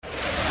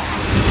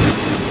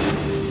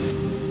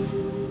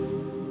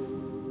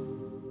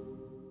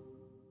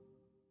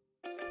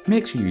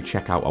Make sure you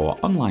check out our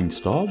online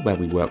store where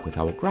we work with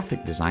our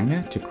graphic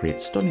designer to create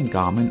stunning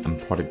garment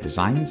and product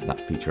designs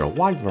that feature a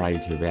wide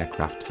variety of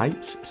aircraft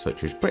types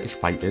such as British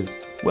fighters,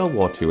 World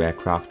War II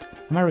aircraft,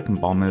 American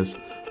bombers,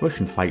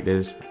 Russian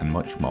fighters and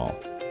much more.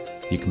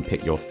 You can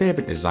pick your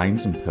favourite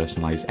designs and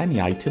personalise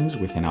any items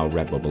within our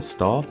Redbubble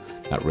store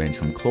that range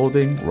from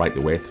clothing right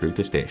the way through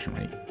to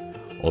stationery.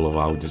 All of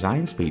our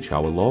designs feature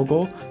our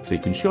logo so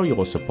you can show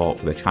your support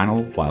for the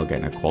channel while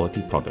getting a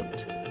quality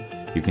product.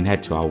 You can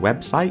head to our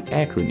website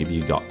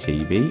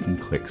aircrewinterview.tv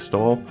and click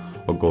store,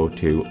 or go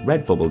to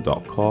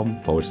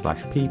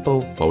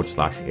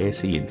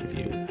redbubble.com/people/AC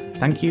interview.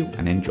 Thank you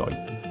and enjoy.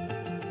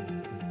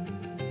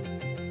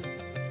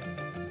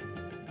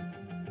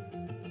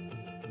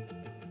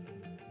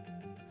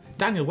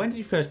 Daniel, when did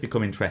you first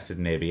become interested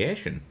in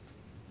aviation?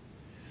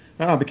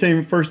 I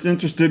became first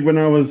interested when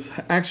I was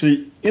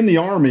actually in the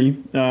Army,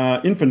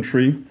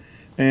 infantry.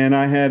 And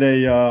I had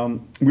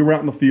we were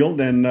out in the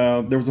field, and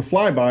there was a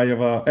flyby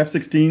of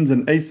F-16s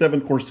and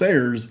A-7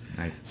 Corsairs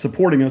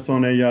supporting us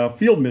on a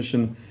field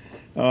mission.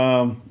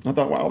 I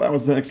thought, wow, that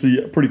was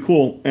actually pretty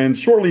cool. And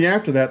shortly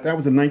after that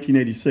was in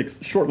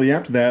 1986, shortly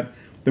after that,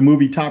 the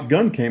movie Top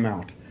Gun came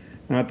out.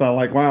 And I thought,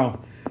 like, wow,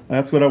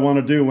 that's what I want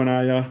to do when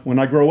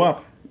I grow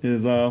up,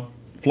 is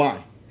fly.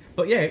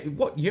 But yeah,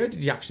 what year did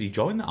you actually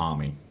join the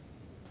Army?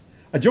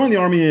 I joined the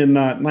Army in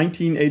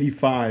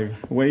 1985,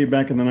 way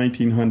back in the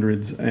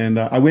 1900s, and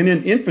I went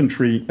in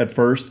infantry at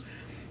first,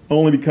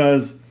 only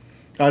because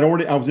I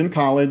was in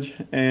college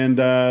and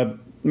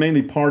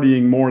mainly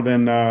partying more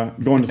than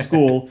going to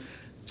school,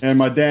 and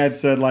my dad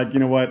said, like, you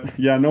know what,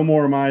 yeah, no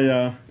more am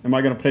I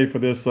going to pay for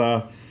this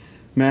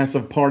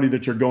massive party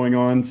that you're going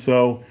on.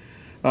 So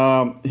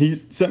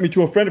he sent me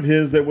to a friend of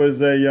his that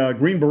was a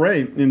Green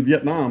Beret in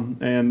Vietnam,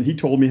 and he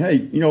told me, hey,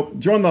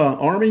 join the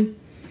Army.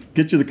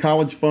 Get you the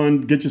college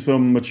fund, get you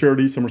some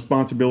maturity, some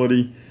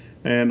responsibility,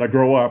 and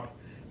grow up.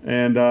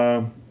 And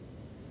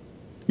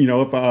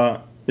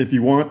if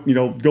you want,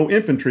 go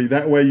infantry.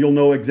 That way you'll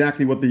know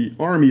exactly what the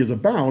Army is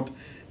about,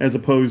 as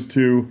opposed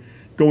to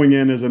going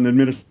in as an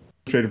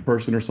administrative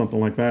person or something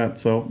like that.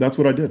 So that's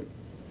what I did.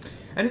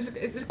 And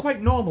it's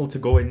quite normal to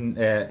go in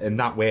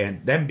that way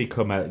and then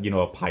become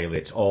a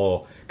pilot,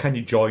 or can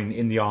you join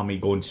in the Army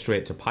going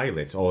straight to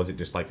pilot, or is it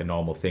just like a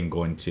normal thing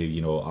going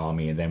to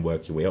Army and then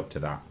work your way up to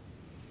that?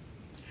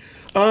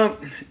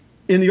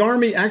 In the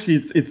Army, actually,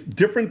 it's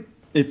different.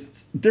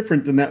 It's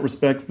different in that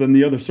respect than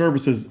the other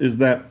services. Is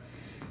that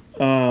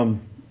I'm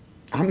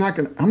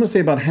gonna say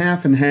about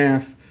half and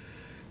half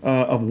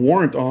of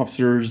warrant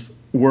officers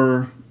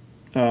were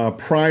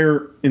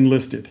prior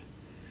enlisted.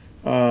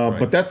 Right.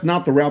 But that's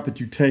not the route that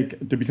you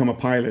take to become a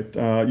pilot.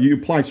 You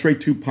apply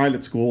straight to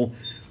pilot school,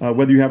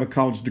 whether you have a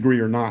college degree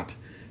or not.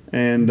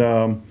 And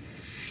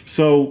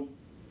so,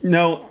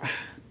 no,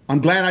 I'm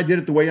glad I did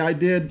it the way I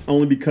did,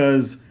 only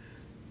because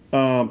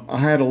I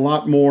had a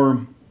lot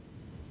more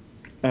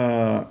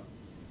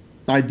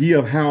idea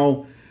of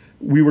how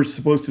we were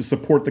supposed to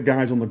support the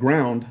guys on the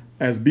ground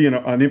as being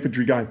an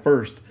infantry guy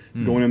first,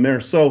 going in there.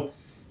 So,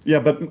 yeah,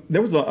 but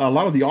there was a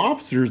lot of the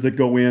officers that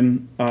go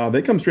in,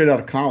 they come straight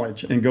out of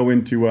college and go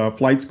into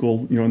flight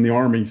school, in the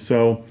Army.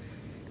 So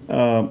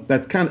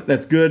that's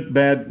good,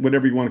 bad,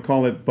 whatever you want to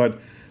call it. But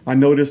I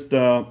noticed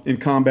in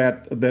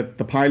combat that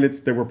the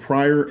pilots that were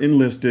prior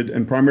enlisted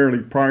and primarily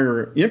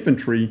prior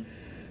infantry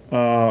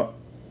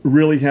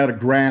really had a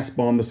grasp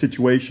on the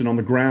situation on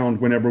the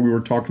ground whenever we were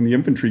talking to the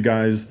infantry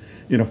guys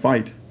in a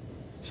fight.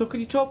 So could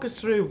you talk us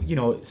through,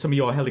 some of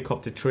your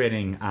helicopter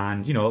training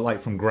and, like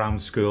from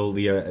ground school,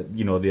 the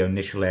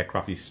initial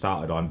aircraft you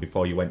started on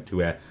before you went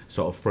to a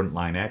sort of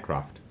frontline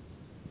aircraft?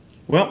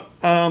 Well,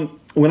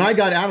 when I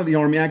got out of the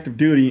Army active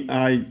duty,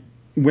 I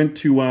went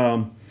to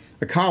a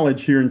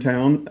college here in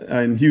town,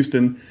 in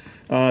Houston,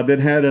 that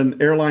had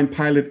an airline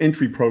pilot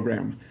entry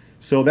program.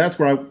 So that's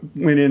where I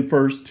went in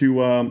first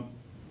to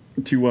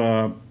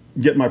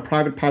get my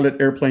private pilot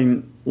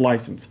airplane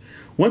license.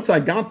 Once I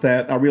got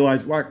that, I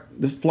realized, wow,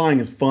 this flying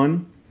is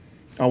fun.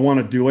 I want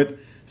to do it.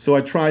 So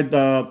I tried,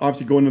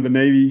 obviously, going to the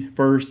Navy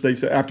first. They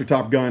said after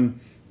Top Gun,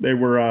 they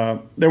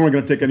weren't going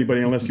to take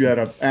anybody unless you had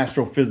an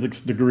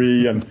astrophysics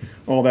degree and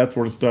all that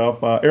sort of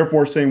stuff. Air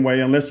Force, same way.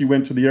 Unless you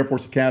went to the Air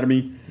Force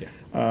Academy,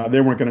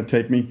 they weren't going to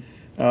take me.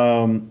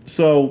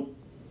 So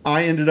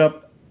I ended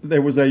up,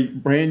 there was a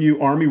brand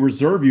new Army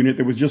Reserve unit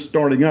that was just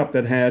starting up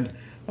that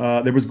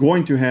was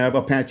going to have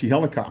Apache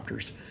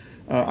helicopters.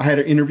 I had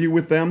an interview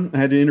with them. I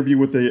had an interview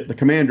with the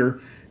commander,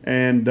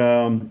 and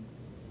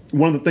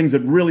one of the things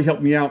that really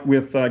helped me out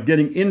with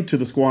getting into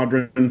the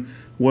squadron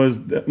was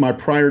my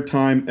prior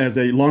time as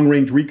a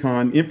long-range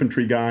recon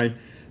infantry guy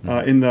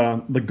in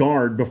the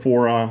Guard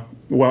before,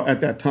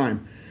 at that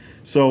time.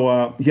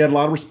 So he had a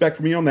lot of respect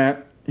for me on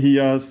that. He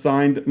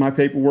signed my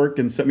paperwork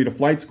and sent me to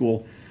flight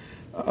school.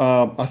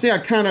 I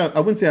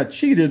wouldn't say I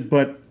cheated,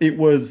 but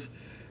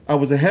I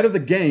was ahead of the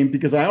game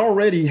because I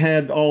already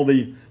had all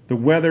the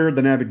weather,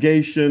 the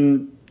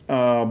navigation,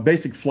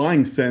 basic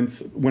flying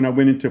sense when I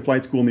went into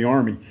flight school in the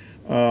Army.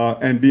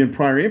 And being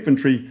prior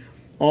infantry,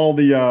 all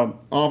the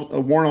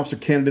warrant officer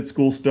candidate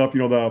school stuff,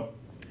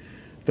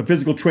 the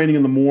physical training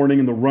in the morning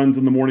and the runs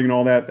in the morning and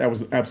all that, that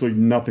was absolutely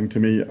nothing to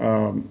me.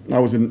 I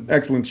was in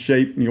excellent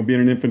shape, being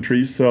in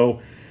infantry. So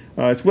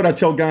it's what I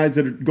tell guys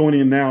that are going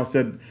in now. I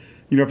said,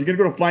 if you're going to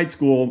go to flight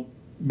school,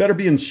 better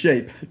be in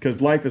shape,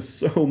 because life is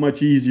so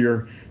much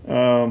easier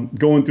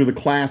going through the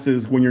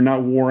classes when you're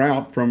not wore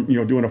out from,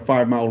 doing a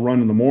 5-mile run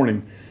in the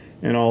morning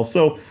and all.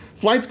 So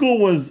flight school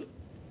was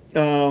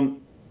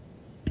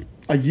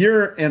a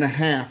year and a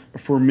half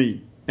for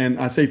me. And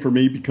I say for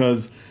me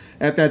because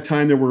at that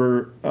time there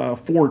were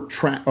 3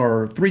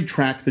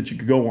 tracks that you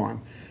could go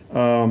on.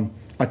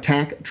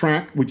 Attack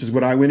track, which is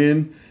what I went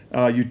in,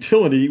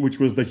 utility, which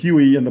was the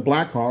Huey and the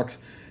Blackhawks,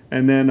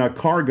 and then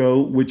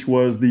cargo, which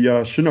was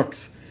the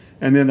Chinooks,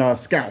 and then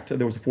scout.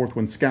 There was a 4th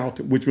one, scout,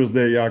 which was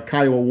the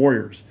Kiowa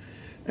Warriors.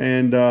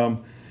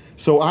 And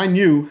so I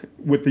knew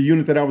with the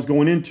unit that I was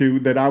going into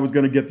that I was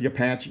going to get the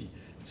Apache.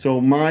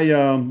 So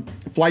my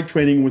flight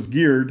training was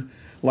geared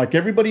like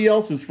everybody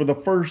else's for the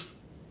first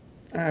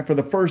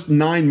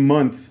 9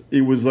 months.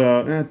 It was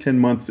 10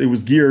 months. It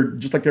was geared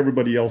just like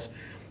everybody else.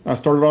 I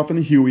started off in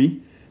the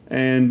Huey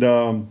and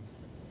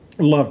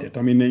loved it.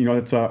 I mean,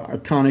 it's an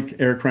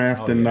iconic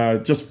aircraft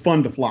and just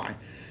fun to fly.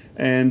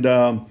 And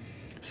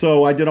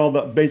so I did all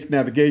the basic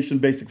navigation,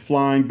 basic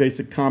flying,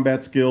 basic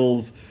combat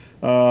skills,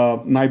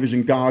 night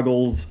vision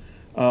goggles,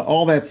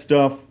 all that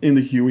stuff in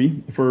the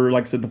Huey for,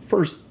 like I said, the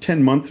first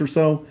 10 months or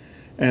so.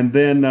 And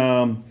then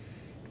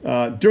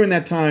during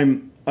that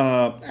time,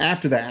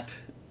 after that,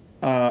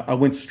 I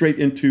went straight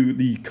into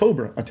the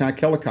Cobra attack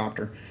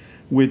helicopter,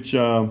 which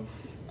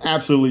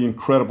absolutely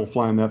incredible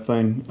flying that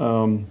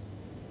thing.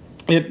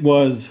 It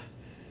was,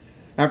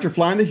 after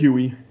flying the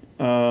Huey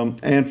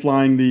and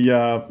flying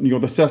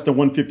the Cessna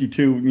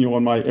 152,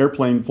 on my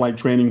airplane flight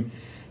training,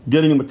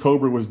 getting in the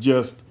Cobra was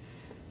just,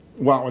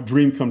 wow, a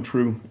dream come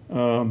true.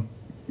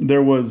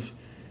 There was,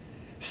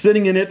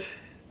 sitting in it,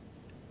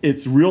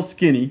 it's real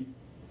skinny,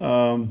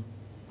 and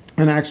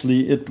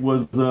actually it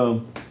was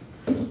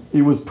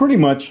pretty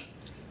much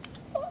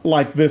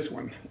like this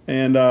one.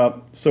 And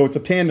so it's a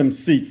tandem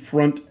seat,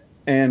 front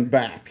and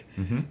back.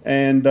 Mm-hmm.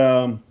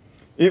 And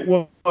it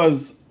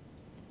was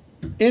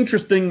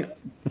interesting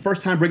the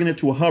first time bringing it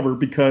to a hover,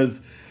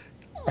 because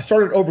I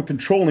started over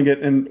controlling it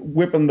and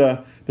whipping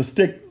the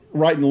stick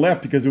right and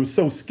left because it was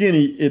so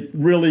skinny. It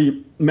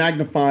really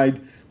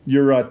magnified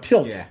your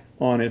tilt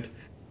on it.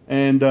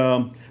 And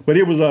but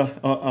it was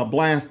a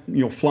blast,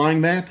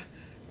 flying that.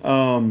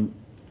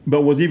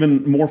 But was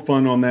even more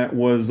fun on that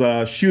was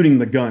shooting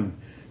the gun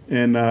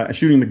and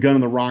shooting the gun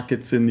and the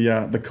rockets in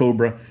the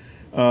Cobra.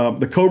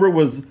 The Cobra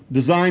was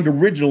designed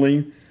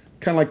originally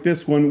kind of like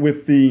this one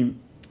with the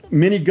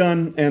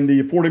minigun and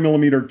the 40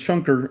 millimeter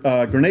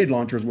chunker grenade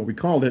launcher is what we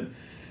called it.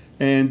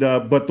 And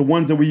but the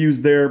ones that we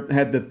used there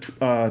had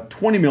the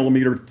 20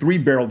 millimeter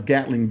 3-barreled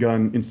Gatling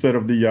gun instead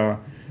of the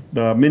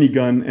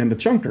minigun and the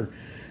chunker.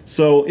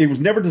 So it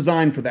was never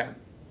designed for that.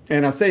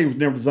 And I say it was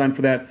never designed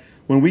for that.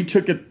 When we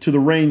took it to the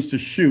range to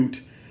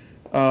shoot,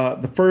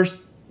 the first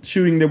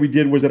shooting that we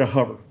did was at a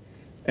hover.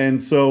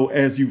 And so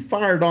as you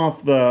fired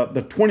off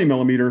the 20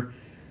 millimeter,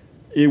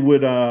 it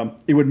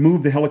would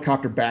move the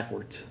helicopter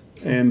backwards.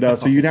 And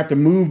so you'd have to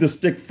move the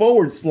stick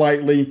forward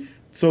slightly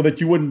so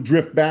that you wouldn't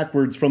drift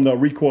backwards from the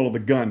recoil of the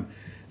gun.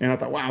 And I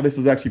thought, wow, this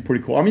is actually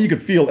pretty cool. I mean, you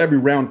could feel every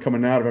round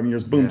coming out of it. I mean,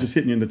 there's boom, just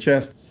hitting you in the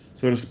chest,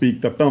 so to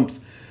speak, the thumps.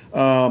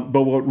 But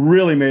what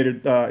really made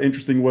it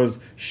interesting was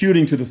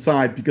shooting to the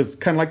side, because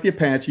kind of like the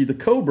Apache, the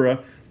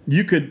Cobra,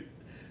 you could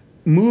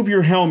move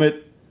your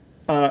helmet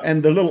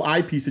and the little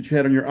eyepiece that you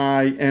had on your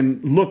eye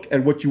and look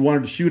at what you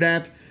wanted to shoot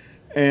at,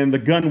 and the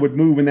gun would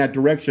move in that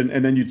direction,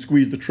 and then you'd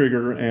squeeze the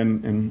trigger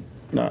and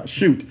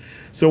shoot.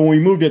 So when we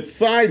moved it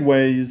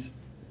sideways,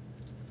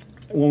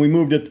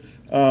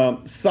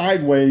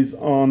 sideways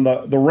on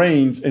the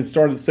range and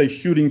started, say,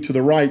 shooting to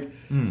the right,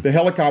 the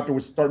helicopter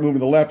would start moving to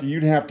the left, and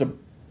you'd have to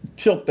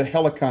tilt the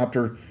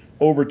helicopter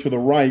over to the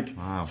right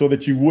so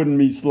that you wouldn't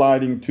be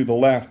sliding to the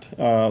left,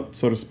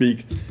 so to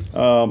speak.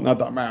 I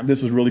thought, man,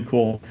 this is really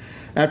cool.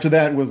 After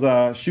that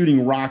was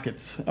shooting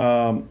rockets.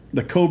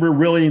 The Cobra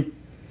really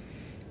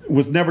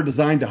was never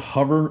designed to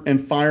hover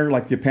and fire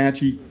like the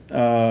Apache.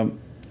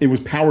 It was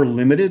power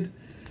limited.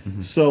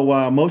 Mm-hmm.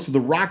 So most of the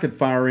rocket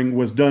firing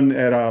was done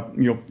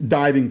at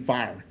diving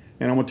fire.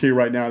 And I'm going to tell you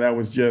right now, that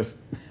was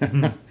just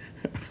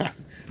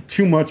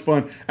too much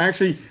fun.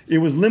 Actually, it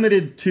was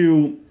limited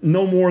to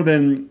no more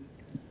than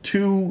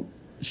 2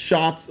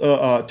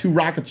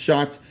 rocket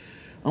shots.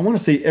 I want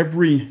to say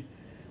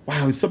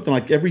it's something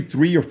like every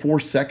 3 or 4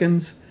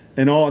 seconds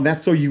and all. And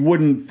that's so you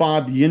wouldn't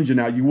fog the engine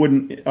out. You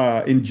wouldn't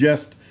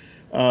ingest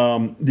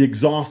the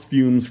exhaust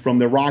fumes from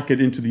the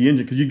rocket into the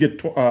engine, because you get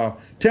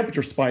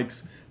temperature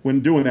spikes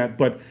when doing that.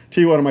 But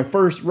tell you what, on my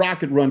first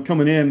rocket run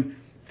coming in,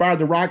 fired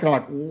the rocket, I'm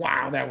like,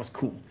 wow, that was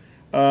cool.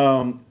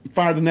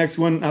 Fired the next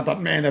one, I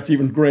thought, man, that's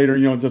even greater.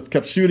 Just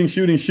kept shooting.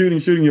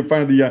 You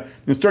find the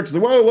instructor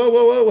said,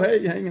 whoa,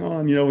 hey, hang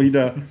on.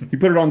 He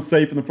put it on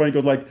safe in the front.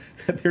 He goes like,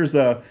 there's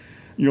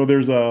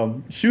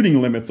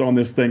shooting limits on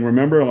this thing,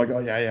 remember? I'm like, oh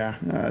yeah,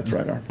 that's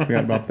right. I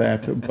forgot about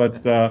that.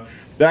 But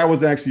that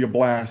was actually a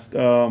blast.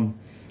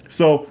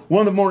 So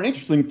one of the more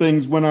interesting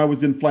things when I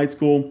was in flight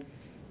school,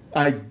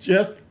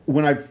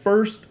 when I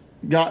first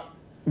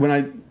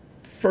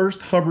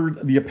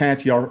hovered the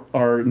Apache,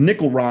 our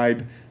nickel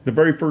ride, the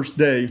very first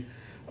day,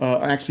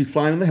 actually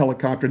flying in the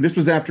helicopter. This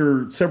was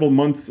after several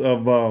months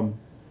of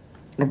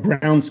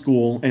ground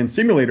school and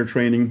simulator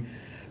training.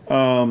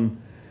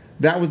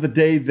 That was the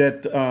day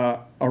that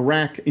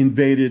Iraq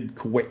invaded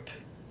Kuwait.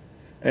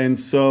 And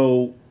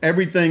so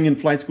everything in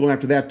flight school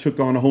after that took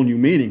on a whole new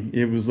meaning.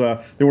 It was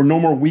there were no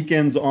more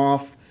weekends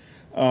off.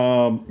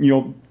 When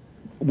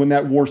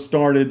that war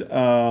started,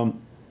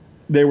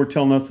 they were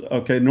telling us,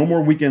 okay, no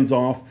more weekends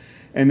off.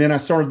 And then I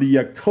started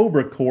the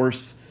Cobra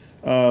course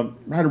right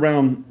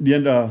around the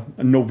end of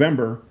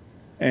November,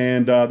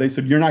 and they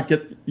said you're not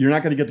going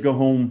to get to go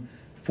home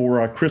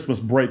for a Christmas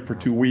break for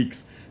 2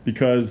 weeks,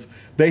 because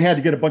they had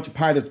to get a bunch of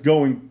pilots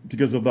going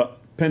because of the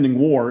pending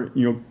war,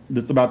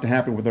 that's about to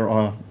happen with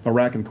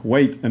Iraq and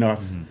Kuwait and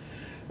us.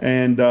 Mm-hmm.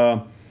 And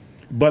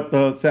but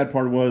the sad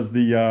part was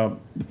the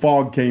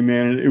fog came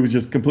in, and it was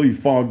just completely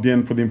fogged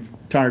in for the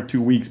entire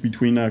 2 weeks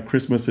between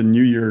Christmas and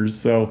New Year's.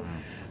 So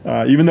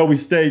even though we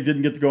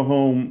didn't get to go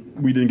home,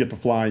 we didn't get to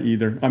fly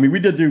either. I mean, we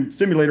did do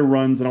simulator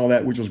runs and all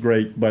that, which was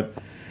great.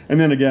 And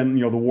then again,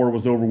 the war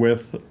was over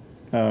with.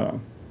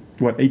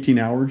 18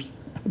 hours?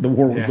 The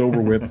war was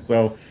over with.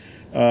 So,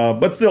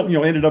 but still,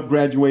 ended up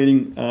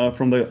graduating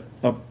from the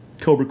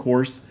Cobra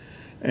course,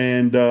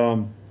 and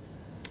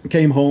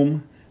came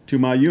home to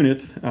my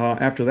unit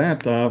after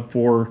that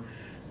for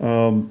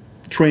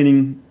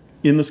training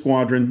in the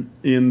squadron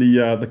in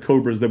the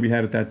Cobras that we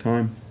had at that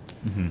time.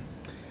 Mm-hmm.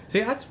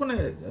 See, I just want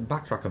to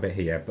backtrack a bit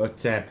here,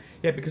 but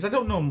because I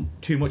don't know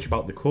too much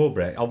about the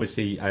Cobra.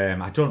 Obviously,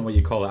 I don't know what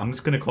you call it. I'm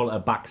just going to call it a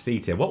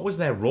backseater. What was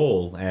their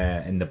role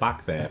in the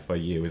back there for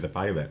you as a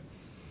pilot?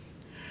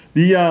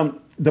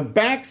 The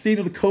back seat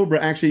of the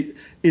Cobra, actually,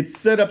 it's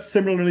set up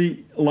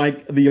similarly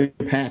like the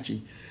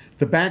Apache.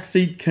 The back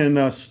seat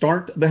can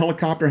start the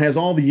helicopter, has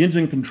all the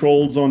engine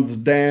controls on this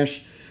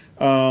dash,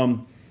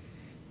 and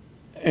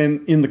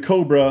in the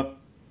Cobra,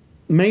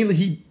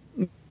 mainly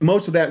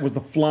most of that was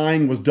the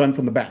flying was done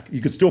from the back.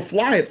 You could still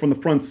fly it from the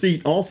front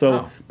seat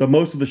also, but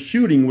most of the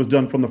shooting was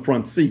done from the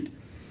front seat.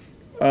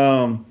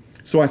 So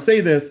I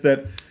say this,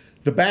 that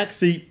the back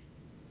seat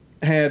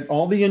had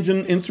all the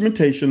engine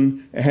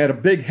instrumentation. It had a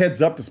big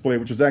heads-up display,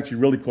 which was actually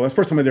really cool. That's the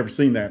first time I'd ever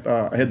seen that,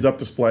 a heads-up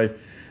display.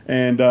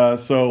 And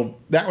so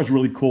that was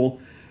really cool.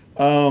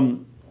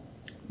 And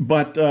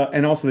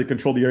also they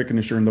controlled the air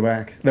conditioner in the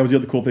back. That was the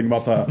other cool thing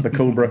about the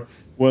Cobra,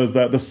 was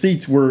that the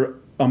seats were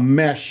a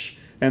mesh,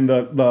 and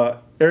the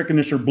air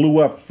conditioner blew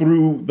up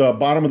through the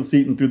bottom of the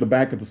seat and through the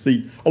back of the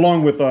seat,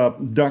 along with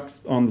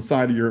ducts on the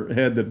side of your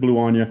head that blew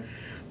on you.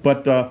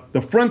 But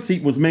the front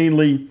seat was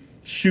mainly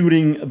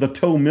shooting the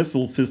TOW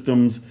missile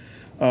systems,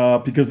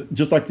 because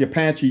just like the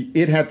Apache,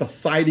 it had the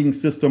sighting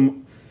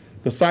system.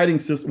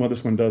 Well,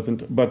 this one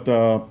doesn't, but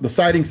the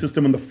sighting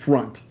system in the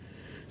front.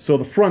 So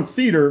the front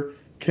seater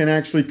can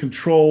actually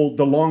control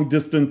the long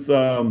distance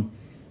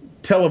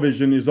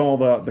television is all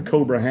the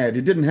Cobra had.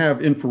 It didn't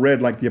have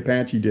infrared like the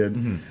Apache did.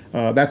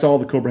 Mm-hmm. That's all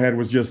the Cobra had,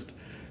 was just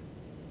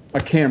a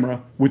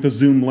camera with a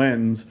zoom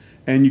lens,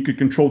 and you could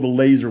control the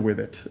laser with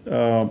it.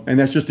 And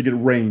that's just to get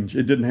range.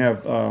 It didn't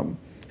have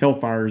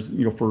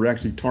Hellfires, for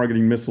actually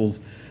targeting missiles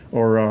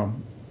or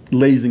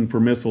lasing for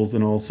missiles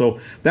and all. So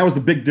that was the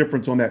big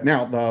difference on that.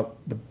 Now,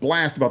 the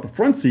blast about the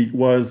front seat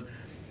was,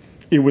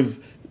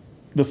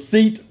 the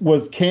seat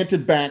was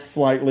canted back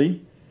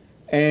slightly,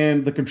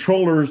 and the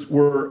controllers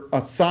were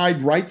a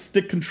side right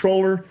stick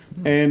controller,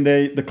 and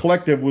the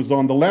collective was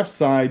on the left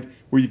side,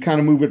 where you kind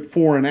of move it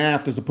fore and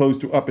aft as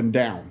opposed to up and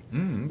down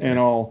and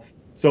all.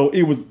 So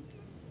it was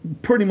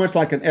pretty much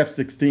like an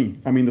F-16.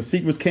 I mean, the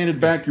seat was canted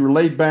back, you were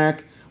laid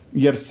back,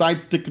 you had a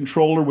side stick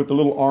controller with the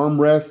little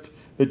armrest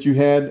that you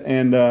had,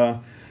 and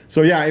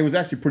so yeah, it was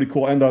actually pretty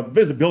cool. And the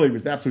visibility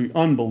was absolutely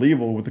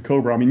unbelievable with the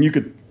Cobra. I mean,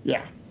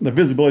 the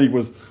visibility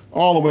was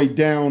all the way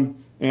down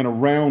and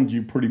around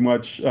you, pretty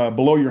much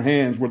below your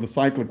hands where the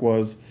cyclic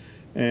was.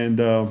 And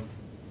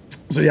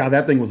so yeah,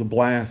 that thing was a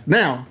blast.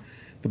 Now,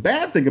 the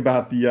bad thing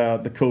about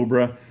the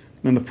Cobra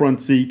and the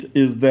front seat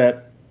is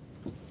that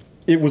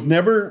it was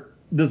never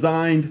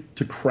designed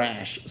to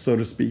crash, so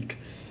to speak.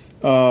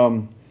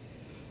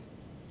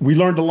 We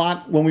learned a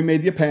lot when we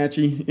made the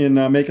Apache in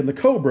making the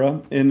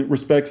Cobra, in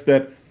respects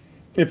that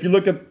if you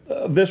look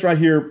at this right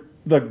here,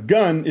 the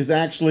gun is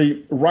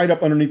actually right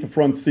up underneath the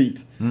front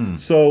seat.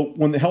 So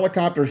when the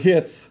helicopter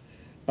hits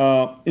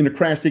in a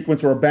crash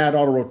sequence or a bad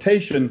auto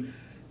rotation,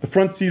 the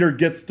front seater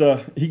gets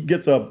a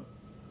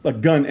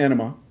gun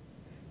enema.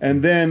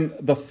 And then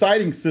the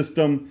sighting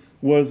system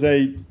was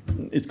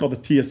it's called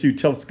the TSU,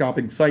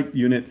 telescopic sight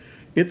unit.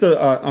 It's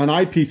an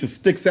eyepiece that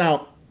sticks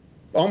out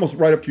almost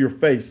right up to your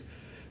face.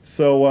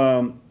 So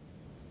on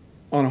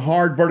a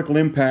hard vertical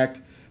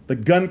impact, the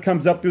gun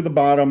comes up through the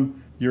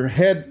bottom, your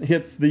head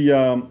hits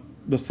the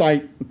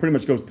sight, and pretty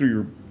much goes through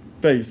your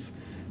face,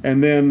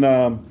 and then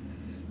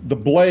the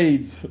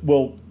blades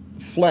will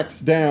flex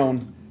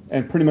down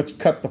and pretty much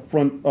cut the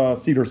front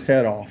seater's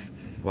head off.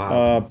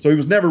 Wow. So it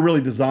was never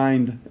really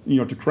designed,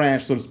 to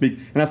crash, so to speak.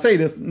 And I say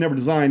this, never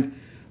designed.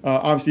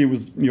 Obviously, it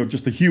was,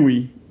 just the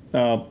Huey,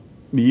 the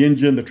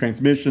engine, the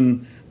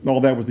transmission,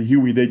 all that was the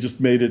Huey. They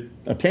just made it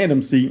a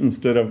tandem seat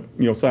instead of,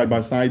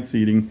 side-by-side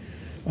seating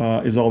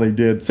is all they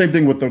did. Same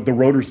thing with the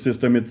rotor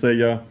system. It's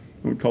a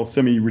what we call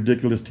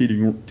semi-ridiculous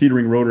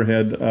teetering rotor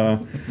head.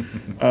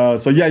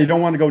 So yeah, you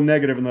don't want to go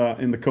negative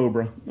in the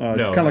Cobra.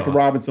 Kind of like a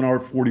Robinson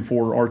R44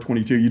 or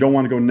R22. You don't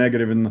want to go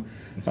negative in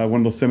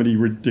one of those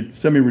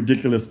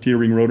semi-ridiculous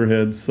teetering rotor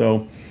heads.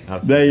 So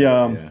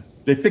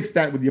they fixed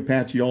that with the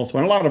Apache also,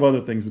 and a lot of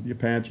other things with the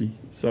Apache.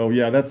 So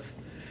yeah, that's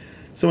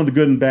some of the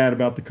good and bad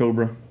about the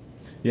Cobra.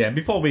 Yeah, and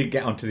before we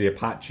get onto the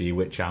Apache,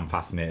 which I'm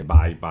fascinated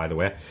by the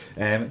way,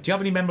 do you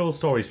have any memorable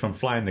stories from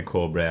flying the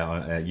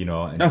Cobra, in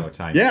your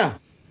time? Yeah.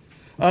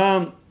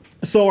 I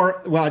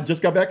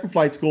just got back from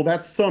flight school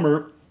that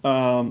summer.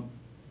 Summer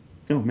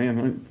of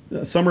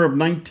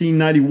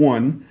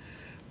 1991.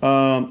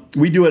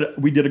 We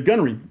did a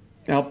gunnery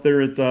out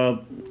there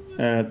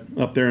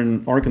up there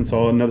in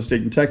Arkansas, another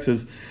state in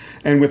Texas,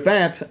 and with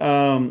that,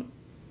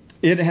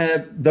 it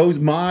had those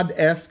Mod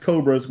S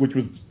Cobras, which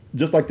was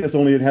just like this,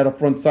 only it had a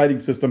front sighting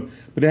system,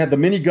 but it had the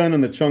minigun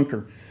and the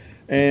chunker,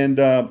 and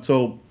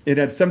so it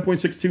had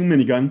 7.62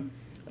 minigun.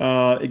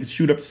 It could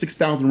shoot up to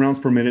 6,000 rounds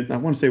per minute. I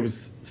want to say it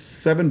was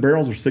 7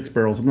 barrels or 6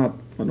 barrels. I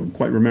don't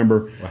quite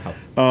remember.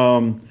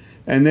 Wow.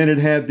 And then it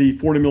had the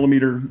 40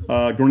 millimeter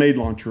grenade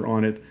launcher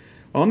on it.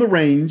 On the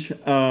range,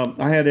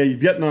 I had a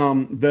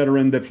Vietnam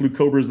veteran that flew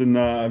Cobras in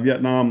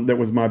Vietnam that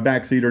was my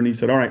backseater, and he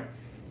said, all right,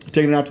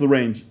 taking it out to the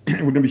range. We're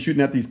going to be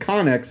shooting at these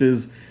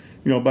Connexes,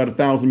 about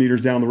 1,000 meters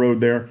down the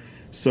road there.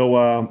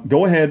 So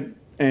go ahead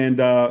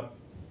and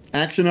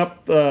action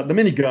up the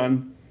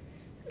minigun.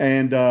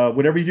 And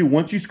whatever you do,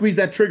 once you squeeze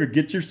that trigger,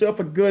 get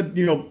yourself a good,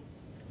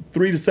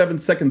 3 to 7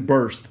 second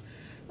burst.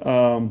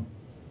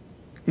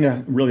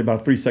 Really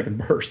about a 3 second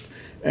burst.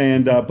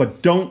 And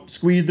but don't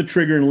squeeze the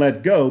trigger and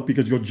let go,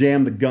 because you'll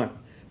jam the gun.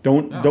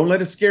 Don't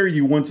let it scare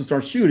you once it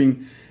starts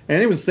shooting.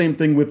 And it was the same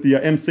thing with the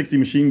M60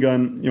 machine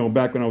gun.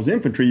 Back when I was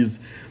infantry,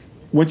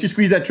 once you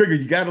squeeze that trigger,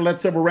 you got to let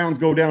several rounds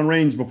go down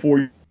range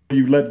before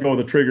you let go of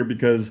the trigger,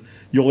 because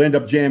you'll end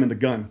up jamming the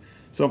gun.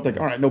 So I'm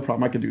thinking, all right, no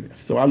problem, I can do this.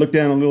 So I look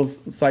down a little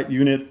sight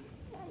unit,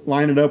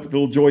 line it up with a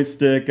little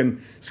joystick,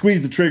 and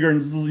squeeze the trigger,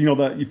 and this is, you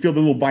feel the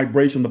little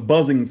vibration, the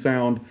buzzing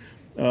sound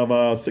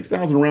of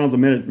 6,000 rounds a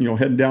minute,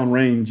 heading down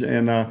range.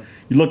 And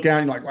you look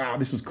out and you're like, wow,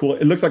 this is cool.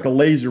 It looks like a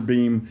laser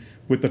beam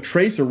with the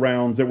tracer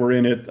rounds that were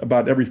in it.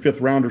 About every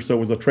 5th round or so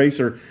was a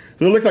tracer.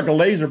 So it looks like a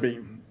laser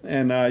beam.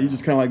 And you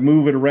just kind of like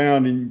move it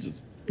around, and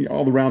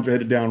all the rounds are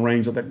headed down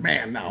range. I thought,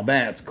 man, now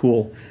that's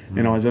cool.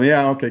 Mm-hmm. I said,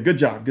 yeah, okay, good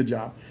job.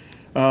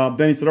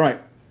 Then he said, all right,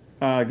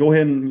 go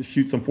ahead and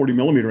shoot some 40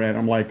 millimeter at it.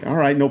 I'm like, all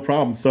right, no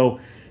problem. So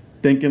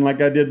thinking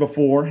like I did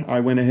before,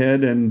 I went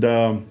ahead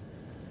and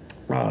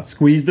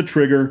squeezed the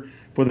trigger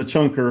for the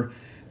chunker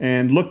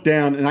and looked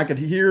down, and I could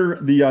hear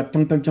the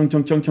chunk, chunk, chunk,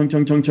 chunk, chunk, chunk,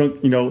 chunk, chunk,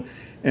 chunk,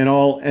 and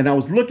all. And I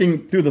was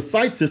looking through the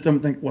sight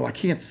system, thinking, well, I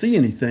can't see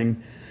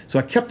anything. So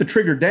I kept the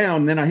trigger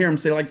down, and then I hear him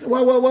say, like,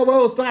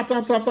 whoa,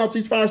 stop,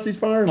 cease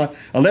fire. And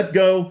I let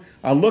go.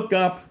 I look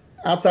up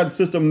outside the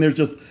system, and there's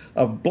just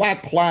a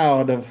black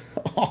cloud of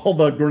all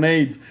the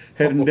grenades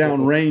heading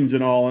down range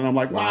and all. And I'm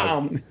like,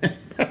 wow.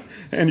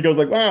 And he goes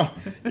like, wow.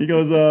 He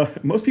goes,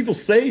 most people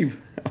save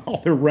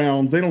all their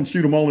rounds. They don't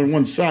shoot them all in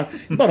one shot.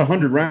 About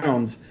 100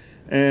 rounds.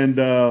 And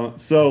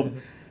so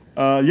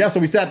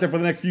we sat there for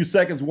the next few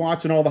seconds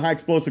watching all the high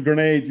explosive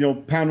grenades,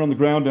 pounding on the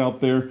ground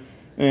out there.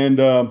 And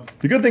the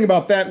good thing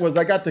about that was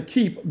I got to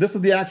keep, this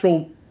is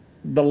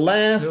the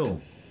last,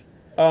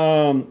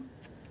 let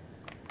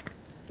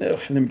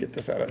me get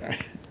this out of there.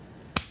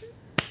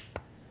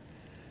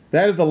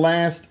 That is the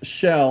last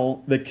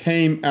shell that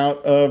came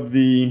out of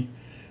the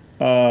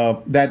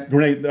that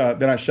grenade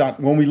that I shot.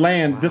 When we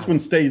land, This one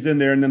stays in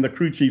there, and then the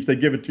crew chiefs, they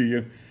give it to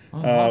you.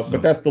 Awesome.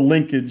 But that's the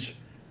linkage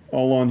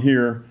all on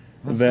here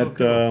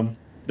that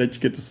you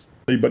get to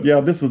see. But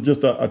yeah, this is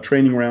just a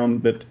training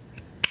round that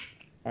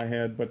I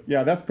had. But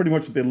yeah, that's pretty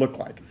much what they look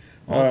like.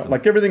 Awesome.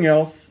 Like everything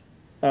else,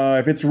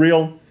 if it's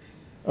real,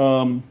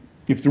 if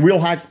it's a real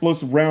high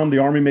explosive round, the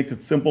Army makes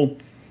it simple.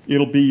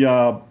 It'll be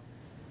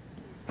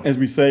as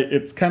we say,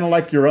 it's kind of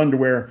like your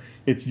underwear.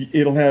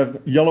 It'll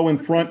have yellow in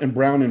front and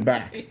brown in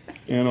back,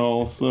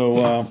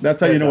 So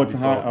that's how you know it's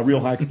a real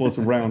high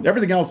explosive round.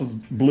 Everything else is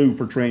blue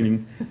for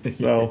training.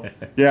 So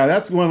yeah,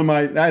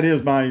 that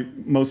is my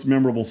most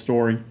memorable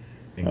story.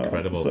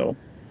 Incredible.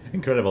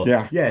 Incredible.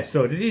 Yeah.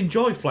 So did you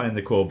enjoy flying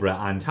the Cobra,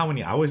 and how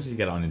many hours did you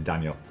get on in,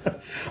 Daniel?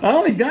 I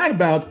only got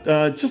about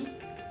just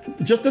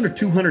under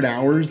 200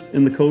 hours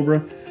in the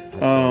Cobra.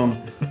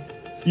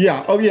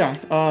 Yeah. Oh yeah.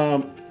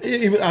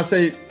 I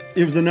say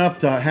it was enough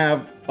to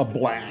have a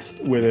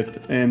blast with it.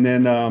 And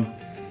then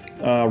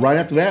right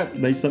after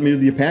that, they sent me to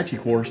the Apache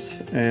course,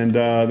 and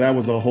that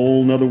was a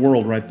whole nother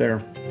world right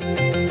there.